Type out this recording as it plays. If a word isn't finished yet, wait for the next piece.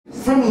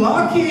from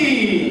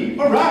LARKI.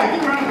 All right,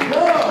 give a round of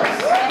applause.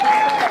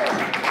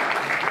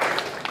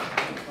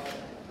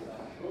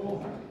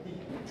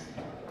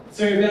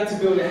 So you're about to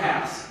build a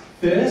house.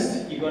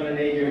 First, you're going to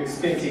need your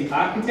expensive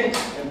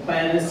architects and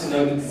planners to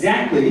know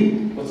exactly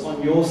what's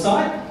on your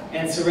site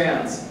and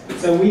surrounds.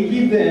 So we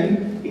give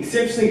them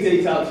exceptionally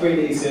detailed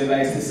 3D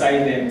surveys to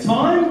save them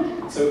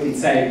time, so we can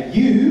save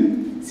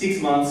you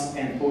 6 months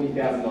and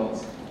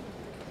 $40,000.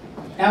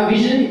 Our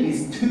vision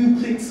is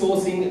 2-click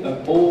sourcing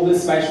of all the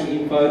spatial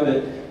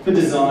info for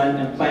design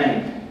and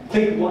planning.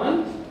 Click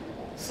 1,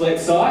 select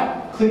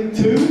site. Click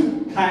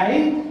 2,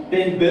 pay,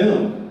 then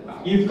boom.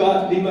 You've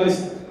got the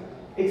most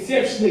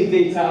exceptionally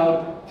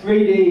detailed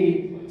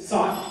 3D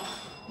site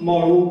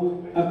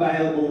model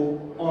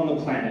available on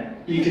the planet.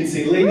 You can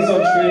see leaves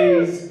on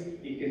trees,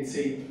 you can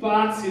see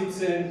Bart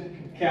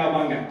Simpson,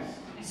 kawabanga.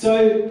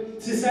 So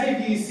to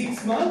save you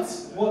 6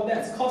 months, what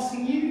that's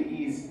costing you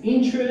is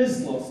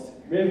interest, lost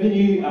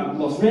revenue,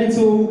 lost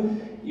rental.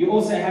 You're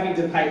also having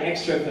to pay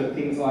extra for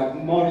things like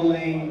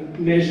modelling,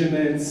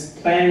 measurements,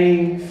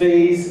 planning,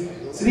 fees.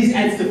 So this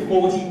adds to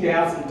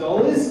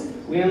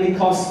 $40,000. We only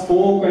cost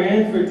 $4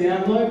 grand for a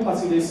download,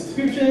 plus we do a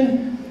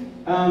subscription.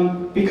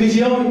 Because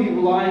you don't want to be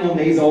relying on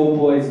these old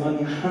boys,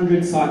 only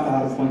 100 site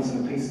data points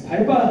on a piece of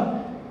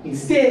paper.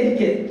 Instead, you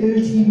get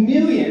 30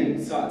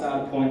 million site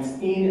data points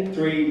in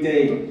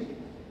 3D.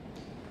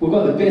 We've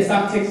got the best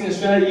architects in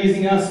Australia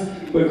using us.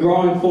 We're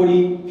growing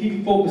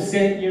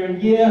 54% year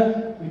on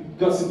year. We've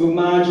got some good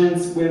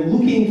margins. We're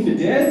looking for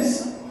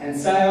devs and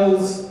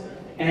sales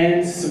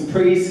and some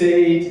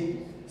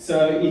pre-seed.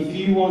 So if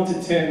you want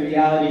to turn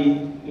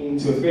reality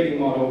into a 3D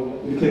model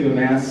with a click of a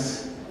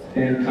mouse,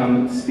 then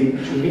come speak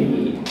to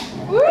me.